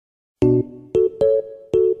Okay,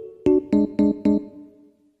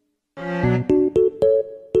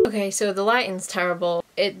 so the lighting's terrible.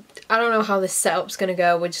 I don't know how this setup's gonna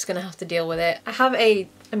go. We're just gonna have to deal with it. I have I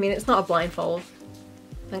mean, it's not a blindfold.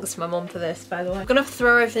 Thanks to my mum for this, by the way. I'm gonna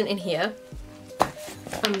throw everything in here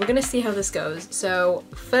and we're gonna see how this goes. So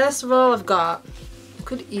first of all, I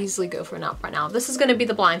could easily go for a nap right now. This is gonna be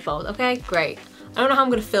the blindfold, okay? Great. I don't know how I'm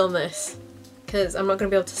gonna film this because I'm not gonna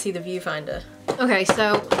be able to see the viewfinder. Okay,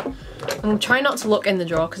 so I'm trying not to look in the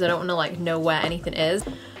drawer because I don't wanna like know where anything is.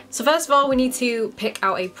 So first of all, we need to pick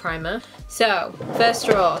out a primer. So first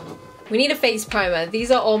drawer, we need a face primer.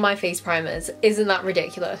 These are all my face primers. Isn't that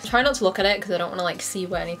ridiculous? Try not to look at it because I don't want to like see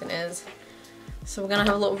where anything is. So we're gonna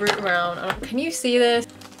have a little root around. Can you see this?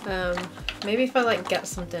 Maybe if I like get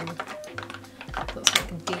something that's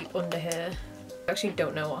like deep under here. I actually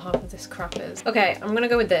don't know what half of this crap is. Okay, I'm gonna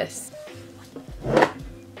go with this.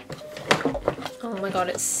 Oh my god,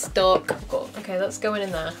 it's stuck. Okay, that's going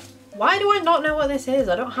in there. Why do I not know what this is?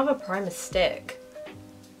 I don't have a primer stick.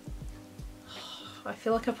 I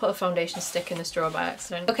feel like I put a foundation stick in this drawer by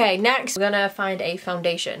accident. Okay, next we're gonna find a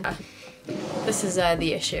foundation. This is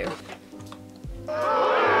the issue.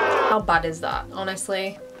 How bad is that,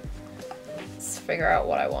 honestly? Let's figure out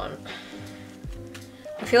what I want.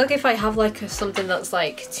 I feel like if I have like something that's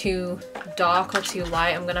like too dark or too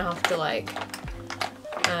light, I'm gonna have to like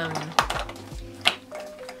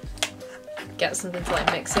get something to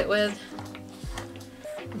like mix it with.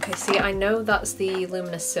 Okay, see, I know that's the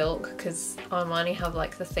Luminous Silk because Armani have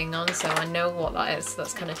like the thing on, so I know what that is. So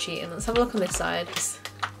that's kind of cheating. Let's have a look on this side. This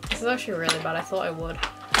is actually really bad. I thought I would.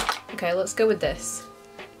 Okay, let's go with this.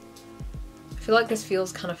 I feel like this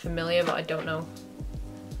feels kind of familiar, but I don't know.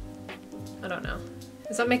 I don't know.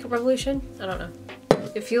 Is that Makeup Revolution? I don't know.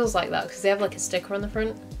 It feels like that because they have like a sticker on the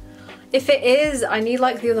front. If it is, I need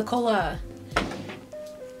like the other colour.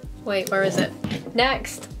 Wait, where is it?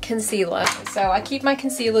 Next, concealer. So I keep my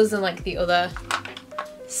concealers in like the other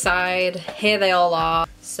side. Here they all are.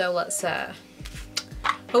 So let's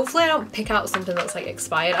hopefully I don't pick out something that's like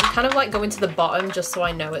expired. I'm kind of like going to the bottom just so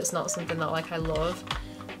I know it's not something that like I love.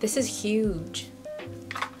 This is huge.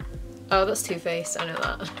 Oh, that's Too Faced, I know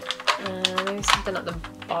that. Maybe something at the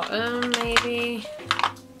bottom, maybe.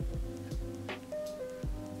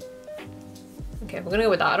 Okay, we're gonna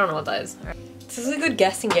go with that. I don't know what that is. All right. This is a good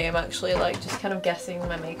guessing game actually, like just kind of guessing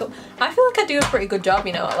my makeup. I feel like I do a pretty good job,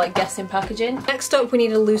 you know, at like guessing packaging. Next up we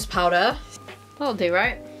need a loose powder. That'll do,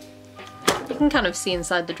 right? You can kind of see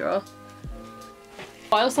inside the drawer.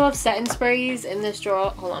 I also have setting sprays in this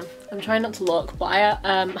drawer. Hold on, I'm trying not to look, but I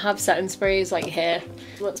have setting sprays like here.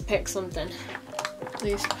 Let's pick something.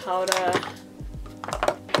 Loose powder.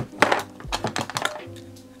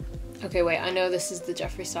 Okay, wait, I know this is the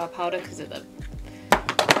Jeffree Star powder because of the...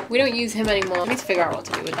 We don't use him anymore. I need to figure out what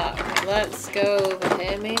to do with that. Okay, let's go over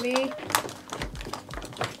here maybe.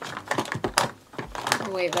 Oh,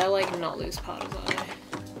 wait, they're like not loose powders, are they?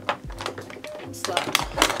 What's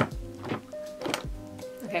that?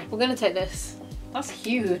 Okay, we're gonna take this. That's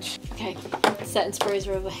huge. Okay, setting sprays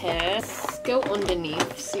are over here. Let's go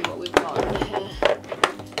underneath, see what we've got under here.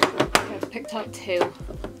 Okay, I've picked out two.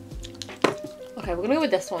 Okay, we're gonna go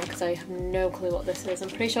with this one because I have no clue what this is. I'm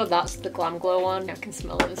pretty sure that's the Glam Glow one. I can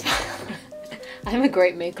smell it as well. I'm a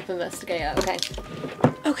great makeup investigator. Okay.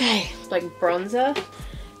 Okay, like bronzer.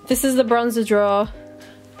 This is the bronzer drawer.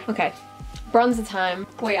 Okay, bronzer time.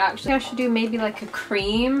 Wait, actually I should do maybe like a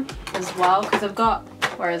cream as well because I've got,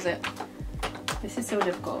 where is it? This is so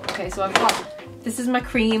difficult. Okay, so I've got, this is my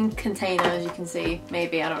cream container as you can see.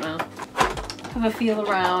 Maybe, I don't know. Have a feel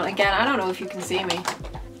around. Again, I don't know if you can see me.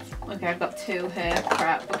 Okay, I've got two here.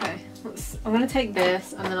 Crap. Okay, I'm gonna take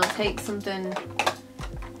this and then I'll take something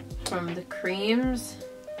from the creams.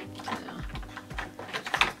 Yeah.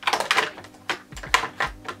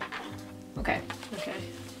 Okay, okay.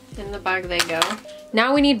 In the bag they go.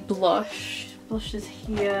 Now we need blush. Blush is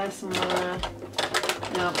here somewhere.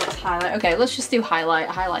 No, it's highlight. Okay, let's just do highlight.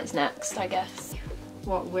 Highlight's next, I guess.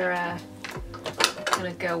 What we're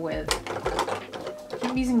gonna go with.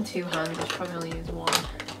 I'm using two hands. I should probably only use one.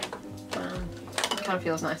 It kind of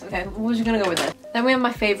feels nice. Okay, we're just gonna go with it. Then we have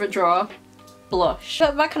my favorite drawer, blush.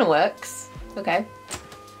 That kind of works. Okay.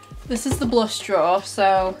 This is the blush drawer.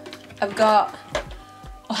 So I've got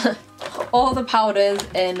all the powders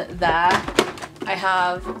in there. I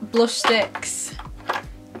have blush sticks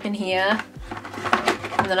in here.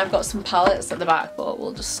 And then I've got some palettes at the back, but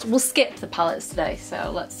we'll skip the palettes today.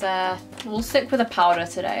 So let's, we'll stick with a powder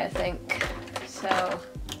today, I think. So,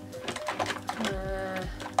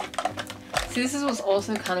 see, this is what's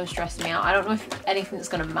also kind of stressing me out. I don't know if anything's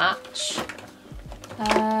gonna match.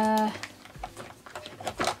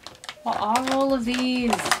 What are all of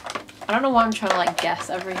these? I don't know why I'm trying to like guess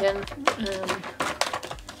everything.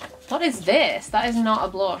 What is this? That is not a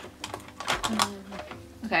blush.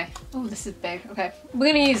 Okay. Oh, this is big. Okay,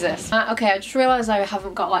 we're gonna use this. Okay, I just realized I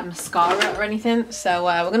haven't got like mascara or anything, so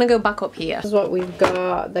we're gonna go back up here. This is what we've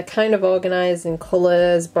got. They're kind of organized in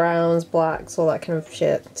colors, browns, blacks, all that kind of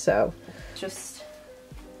shit. So just,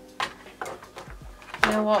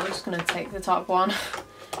 you know what? I'm just gonna take the top one.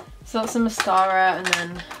 So that's some mascara and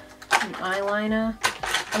then an eyeliner.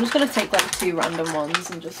 I'm just gonna take like 2 random ones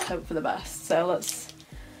and just hope for the best. So let's,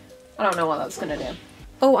 I don't know what that's gonna do.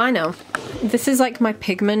 Oh, I know. This is like my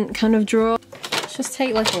pigment kind of drawer. Let's just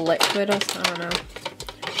take like a liquid or something, I don't know.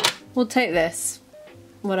 We'll take this,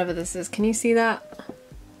 whatever this is. Can you see that?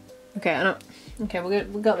 Okay, I don't, okay,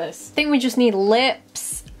 we got this. I think we just need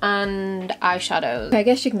lips and eyeshadows. Okay, I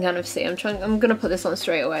guess you can kind of see. I'm gonna put this on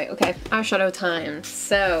straight away. Okay, eyeshadow time.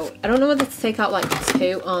 So, I don't know whether to take out like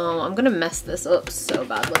 2. Oh, I'm gonna mess this up so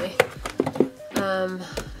badly.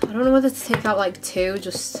 I don't know whether to take out like 2,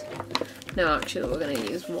 just... No, actually we're gonna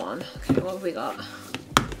use 1. Okay, what have we got?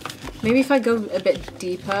 Maybe if I go a bit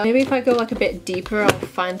deeper. Maybe if I go like a bit deeper, I'll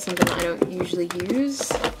find something that I don't usually use.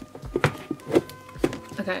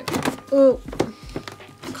 Okay. Oh,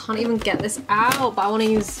 can't even get this out, but I want to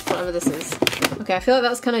use whatever this is. Okay, I feel like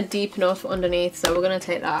that's kind of deep enough underneath, so we're gonna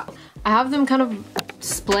take that. I have them kind of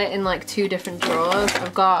split in like 2 different drawers.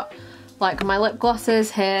 I've got like my lip glosses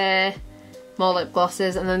here, more lip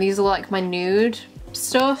glosses, and then these are like my nude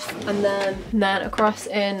stuff, and then across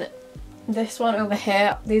in this one over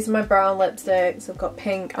here, these are my brown lipsticks. I've got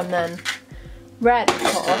pink and then red, of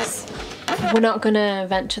course. We're not gonna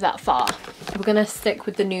venture that far. We're gonna stick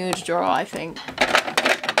with the nude drawer, I think.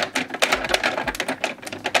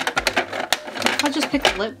 If I just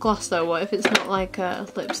pick a lip gloss though, what if it's not like a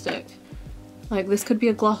lipstick? Like this could be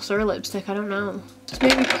a gloss or a lipstick, I don't know. Just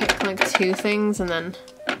maybe pick like 2 things and then,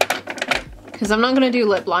 because I'm not gonna do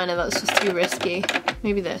lip liner, that's just too risky.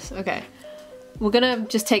 Maybe this, okay. We're gonna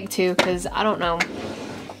just take 2 because I don't know.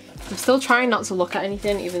 I'm still trying not to look at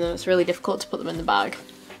anything even though it's really difficult to put them in the bag.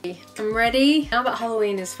 I'm ready. Now that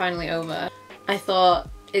Halloween is finally over, I thought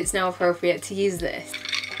it's now appropriate to use this.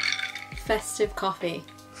 Festive coffee.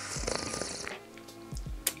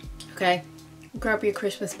 Okay, grab your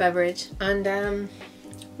Christmas beverage and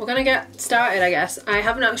we're gonna get started, I guess. I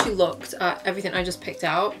haven't actually looked at everything I just picked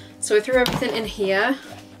out. So I threw everything in here.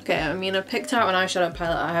 Okay, I mean, I picked out an eyeshadow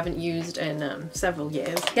palette I haven't used in several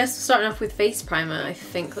years. I guess starting off with face primer, I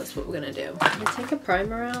think that's what we're gonna do. Can I take a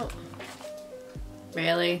primer out?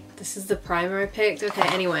 Really? This is the primer I picked? Okay,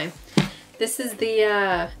 anyway. This is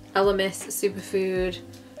the Elemis Superfood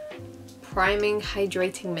Priming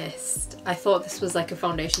Hydrating Mist. I thought this was like a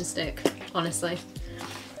foundation stick, honestly.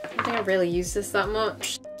 I don't think I really use this that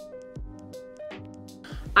much.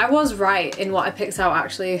 I was right in what I picked out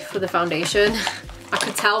actually for the foundation. I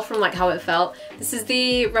could tell from like how it felt. This is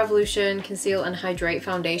the Revolution Conceal and Hydrate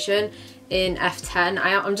Foundation in F10.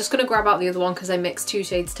 I'm just gonna grab out the other one because I mixed 2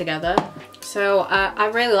 shades together. So I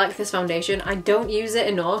really like this foundation. I don't use it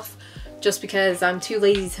enough just because I'm too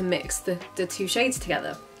lazy to mix the 2 shades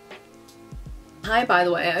together. Hi, by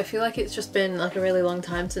the way, I feel like it's just been like a really long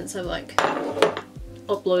time since I've like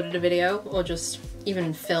uploaded a video or just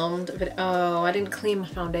even filmed a video. Oh, I didn't clean my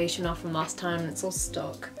foundation off from last time and it's all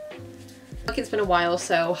stuck. Like it's been a while,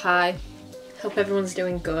 so hi. Hope everyone's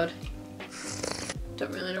doing good.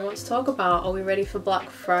 Don't really know what to talk about. Are we ready for Black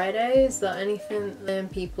Friday? Is that anything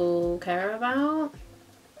that people care about?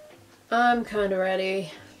 I'm kind of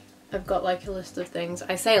ready. I've got like a list of things.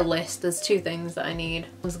 I say a list, there's 2 things that I need.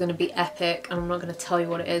 One's gonna be epic and I'm not gonna tell you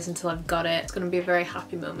what it is until I've got it. It's gonna be a very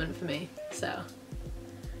happy moment for me, so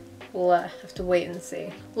we'll have to wait and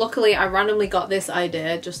see. Luckily, I randomly got this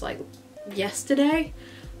idea just like yesterday.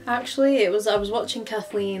 Actually, I was watching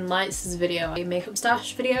Kathleen Lights' video, a makeup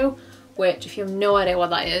stash video, which if you have no idea what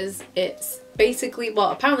that is, it's basically, well,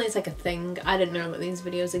 apparently it's like a thing. I didn't know that these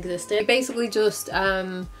videos existed. You basically just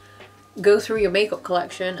go through your makeup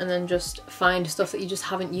collection and then just find stuff that you just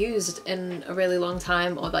haven't used in a really long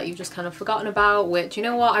time or that you've just kind of forgotten about, which, you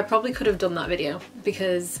know what, I probably could have done that video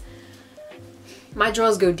because my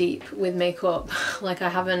drawers go deep with makeup. Like I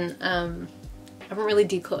haven't really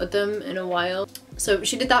decluttered them in a while. So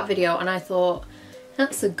she did that video and I thought,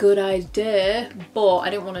 that's a good idea, but I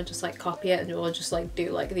didn't want to just like copy it or just like do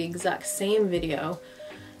like the exact same video.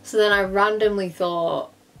 So then I randomly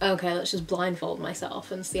thought, okay, let's just blindfold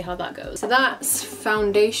myself and see how that goes. So that's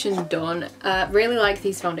foundation done. Really like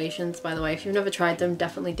these foundations, by the way. If you've never tried them,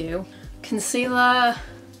 definitely do. Concealer.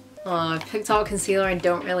 Oh, I picked out concealer I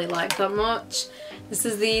don't really like that much. This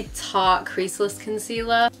is the Tarte Creaseless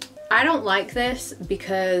Concealer. I don't like this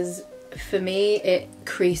because for me it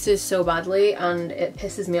creases so badly and it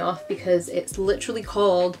pisses me off because it's literally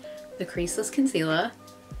called the creaseless concealer,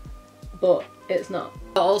 but it's not.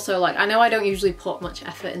 But also, like, I know I don't usually put much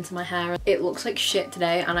effort into my hair. It looks like shit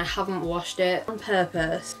today and I haven't washed it on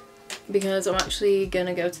purpose because I'm actually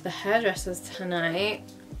gonna go to the hairdressers tonight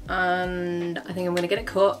and I think I'm gonna get it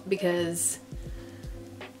cut because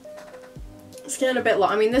it's getting a bit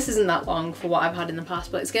long. I mean, this isn't that long for what I've had in the past,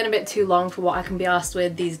 but it's getting a bit too long for what I can be arsed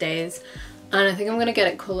with these days. And I think I'm gonna get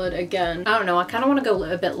it coloured again. I don't know, I kind of want to go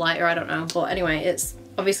a bit lighter, I don't know. But anyway, it's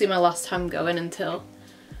obviously my last time going until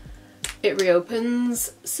it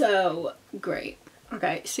reopens, so great.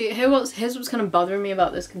 Okay, see, here's what's kind of bothering me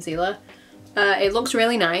about this concealer. It looks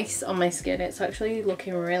really nice on my skin. It's actually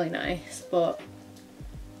looking really nice, but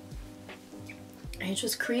it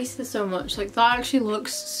just creases so much. Like, that actually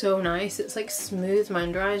looks so nice. It's like smooths my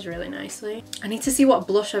under eyes really nicely. I need to see what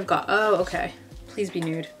blush I've got. Oh, okay. Please be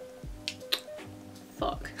nude.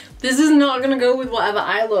 Fuck. This is not gonna go with whatever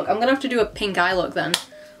eye look. I'm gonna have to do a pink eye look then,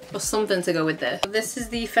 or something to go with this. This is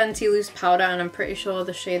the Fenty loose powder and I'm pretty sure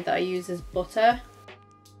the shade that I use is Butter.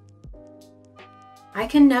 I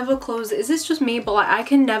can never close it. Is this just me? But like, I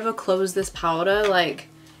can never close this powder. Like,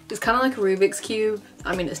 it's kind of like a Rubik's Cube.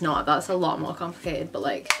 I mean, it's not. That's a lot more complicated, but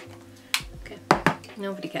like, okay,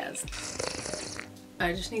 nobody cares.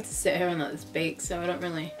 I just need to sit here and let this bake, so I don't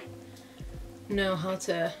really know how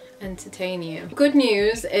to entertain you. Good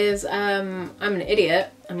news is I'm an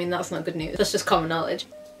idiot. I mean, that's not good news. That's just common knowledge.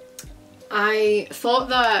 I thought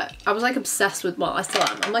that I was like obsessed with, well, I still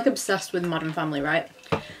am. I'm like obsessed with Modern Family, right?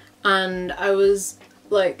 And I was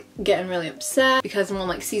like getting really upset because I'm on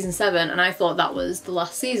like season 7 and I thought that was the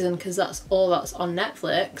last season because that's all that's on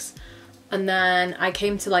Netflix. And then I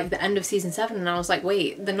came to like the end of season 7 and I was like,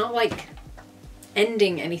 wait, they're not like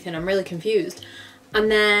ending anything. I'm really confused.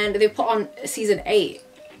 And then they put on season 8.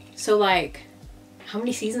 So like, how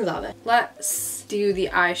many seasons are there? Let's do the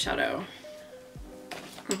eyeshadow.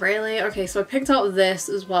 Really? Okay, so I picked out this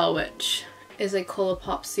as well, which is a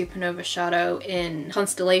Colourpop Supernova shadow in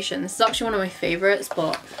Constellation. This is actually one of my favorites,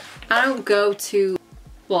 but I don't go to,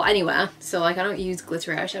 well, anywhere. So like, I don't use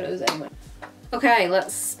glittery eyeshadows anywhere. Okay,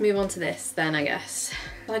 let's move on to this then, I guess.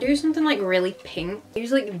 If I do something like really pink, I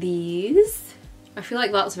use like these. I feel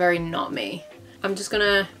like that's very not me. I'm just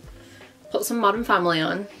gonna put some Modern Family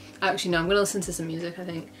on. Actually, no, I'm gonna listen to some music, I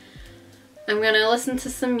think. I'm gonna listen to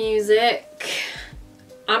some music.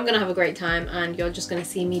 I'm gonna have a great time and you're just gonna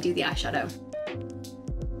see me do the eyeshadow.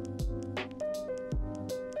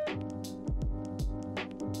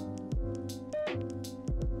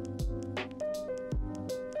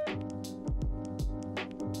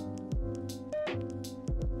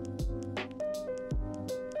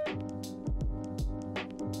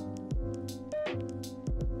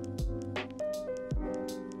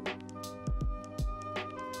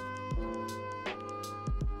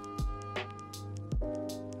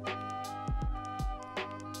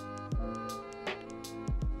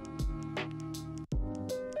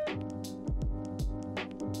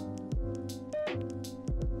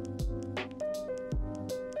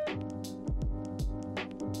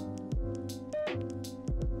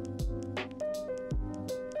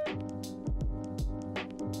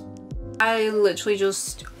 I literally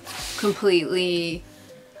just completely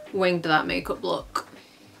winged that makeup look.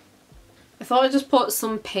 I thought I'd just put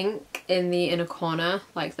some pink in the inner corner,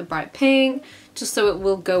 like the bright pink, just so it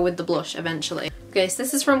will go with the blush eventually. Okay, so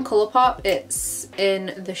this is from Colourpop. It's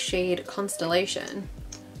in the shade Constellation.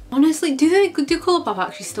 Honestly, do Colourpop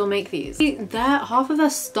actually still make these? Half of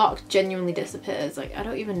their stock genuinely disappears. Like, I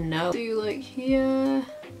don't even know. Do like here.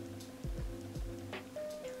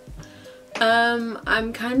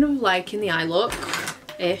 I'm kind of liking the eye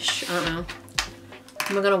look-ish, I don't know.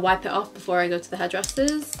 Am I gonna wipe it off before I go to the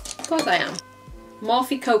hairdressers? Of course I am.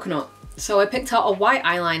 Morphe Coconut. So I picked out a white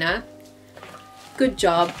eyeliner. Good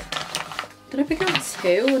job. Did I pick out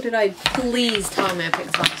 2 or did I, please tell me I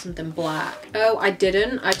picked out something black? Oh, I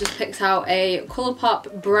didn't. I just picked out a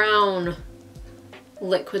Colourpop brown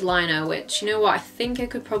liquid liner, which, you know what, I think I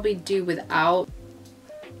could probably do without.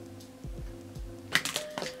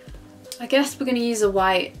 I guess we're gonna use a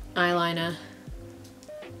white eyeliner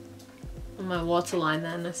on my waterline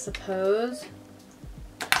then, I suppose.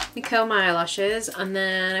 Let me curl my eyelashes and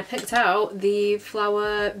then I picked out the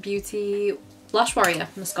Flower Beauty Lash Warrior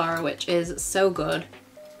mascara, which is so good.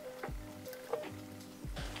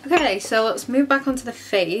 Okay, so let's move back onto the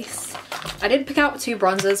face. I did pick out 2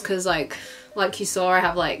 bronzers because like you saw, I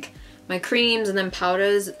have like my creams and then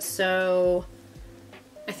powders, so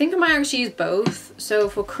I think I might actually use both. So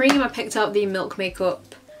for cream, I picked out the Milk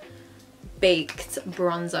Makeup Baked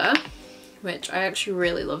bronzer, which I actually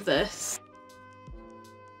really love this.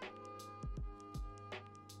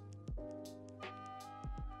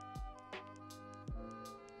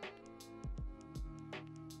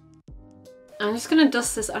 I'm just gonna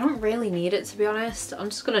dust this. I don't really need it, to be honest. I'm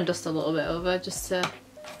just gonna dust a little bit over just to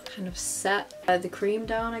kind of set the cream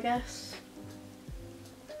down, I guess.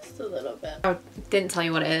 Just a little bit. I didn't tell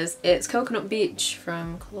you what it is. It's Coconut Beach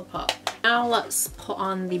from Colourpop. Now let's put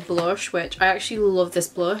on the blush, which I actually love this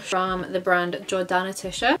blush from the brand Jordana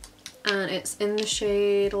Ticia. And it's in the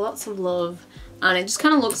shade Lots of Love. And it just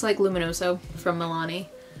kind of looks like Luminoso from Milani.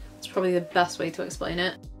 It's probably the best way to explain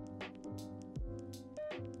it.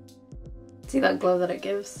 See that glow that it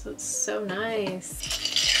gives? It's so nice.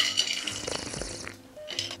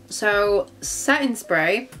 So, setting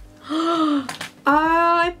spray.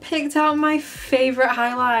 I picked out my favourite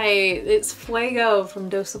highlight. It's Fuego from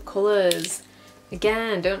Dose of Colours.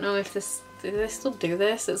 Again, don't know if do they still do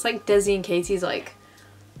this? It's like Desi and Katie's like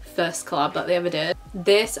first collab that they ever did.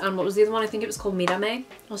 This and what was the other one? I think it was called Mirame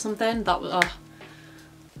or something. That was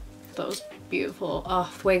beautiful. Oh,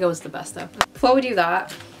 Fuego was the best though. Before we do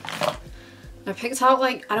that, I picked out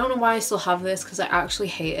like, I don't know why I still have this because I actually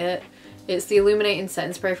hate it. It's the Illuminating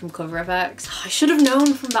Setting Spray from Cover FX. I should have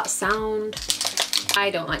known from that sound.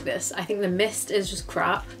 I don't like this. I think the mist is just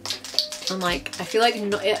crap. And like, I feel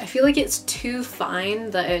like it's too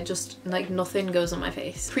fine that it just, like nothing goes on my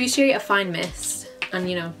face. Appreciate a fine mist and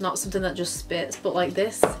you know, not something that just spits, but like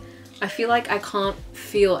this, I feel like I can't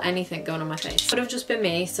feel anything going on my face. Could have just been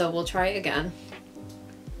me, so we'll try it again.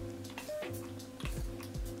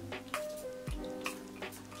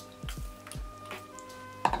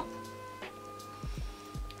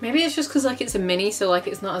 Maybe it's just because like it's a mini, so like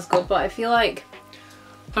it's not as good, but I feel like,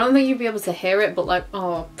 I don't think you'd be able to hear it, but like,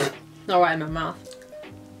 oh, not right in my mouth.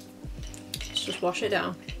 Let's just wash it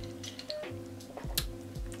down.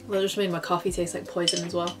 That just made my coffee taste like poison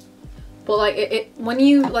as well. But like when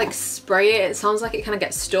you like spray it, it sounds like it kind of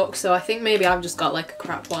gets stuck, so I think maybe I've just got like a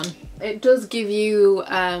crap one. It does give you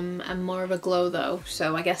a more of a glow though,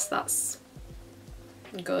 so I guess that's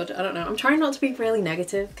good. I don't know. I'm trying not to be really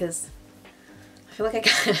negative because I feel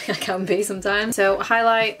like I can be sometimes. So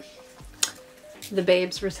highlight The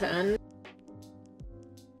Babes Return.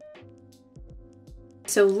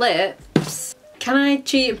 So lips. Can I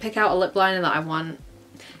cheat and pick out a lip liner that I want?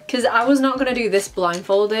 Because I was not going to do this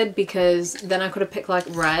blindfolded because then I could have picked like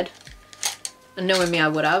red. And knowing me, I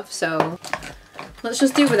would have. So let's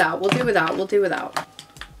just do without. We'll do without. We'll do without.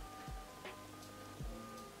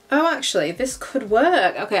 Oh, actually, this could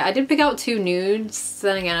work. Okay, I did pick out two nudes.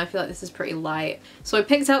 Then again, I feel like this is pretty light. So I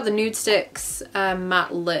picked out the Nude Sticks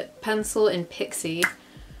matte lip pencil in Pixie,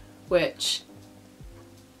 which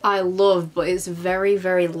I love, but it's very,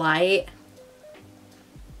 very light.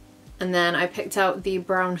 And then I picked out the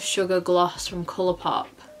Brown Sugar Gloss from Colourpop.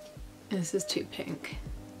 This is too pink.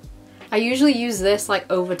 I usually use this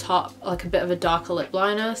like over top, like a bit of a darker lip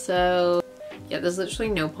liner, so yeah, there's literally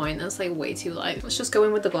no point. That's like way too light. Let's just go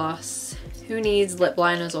in with the gloss. Who needs lip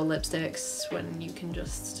liners or lipsticks when you can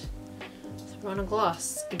just throw on a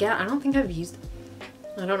gloss? Again, I don't think I've used it.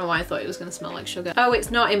 I don't know why I thought it was gonna smell like sugar. Oh, it's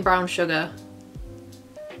not in Brown Sugar.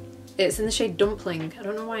 It's in the shade Dumpling. I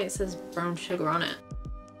don't know why it says Brown Sugar on it.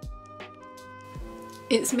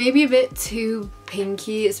 It's maybe a bit too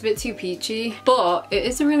pinky, it's a bit too peachy, but it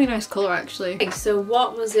is a really nice colour actually. Okay, so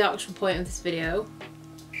what was the actual point of this video?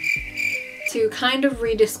 To kind of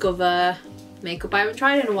rediscover makeup I haven't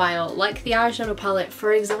tried in a while, like the eyeshadow palette,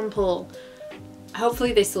 for example.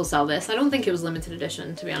 Hopefully they still sell this. I don't think it was limited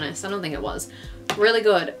edition, to be honest. I don't think it was. Really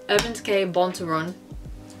good. Urban Decay Born to Run.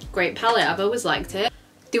 Great palette. I've always liked it.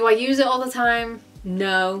 Do I use it all the time?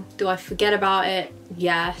 No. Do I forget about it?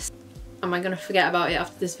 Yes. Am I gonna forget about it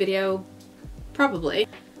after this video? Probably.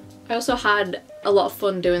 I also had a lot of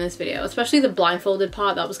fun doing this video, especially the blindfolded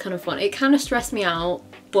part. That was kind of fun. It kind of stressed me out,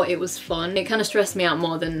 but it was fun. It kind of stressed me out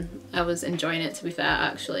more than I was enjoying it, to be fair,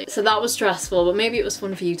 actually. So that was stressful, but maybe it was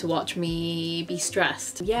fun for you to watch me be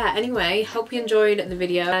stressed. Yeah, anyway, hope you enjoyed the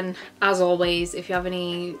video. And as always, if you have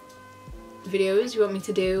any videos you want me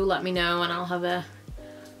to do, let me know and I'll have a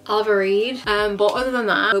read. But other than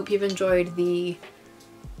that, I hope you've enjoyed the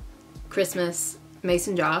Christmas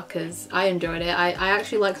mason jar because I enjoyed it. I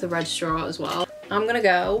actually like the red straw as well. I'm gonna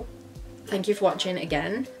go. Thank you for watching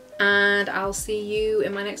again, and I'll see you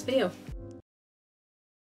in my next video.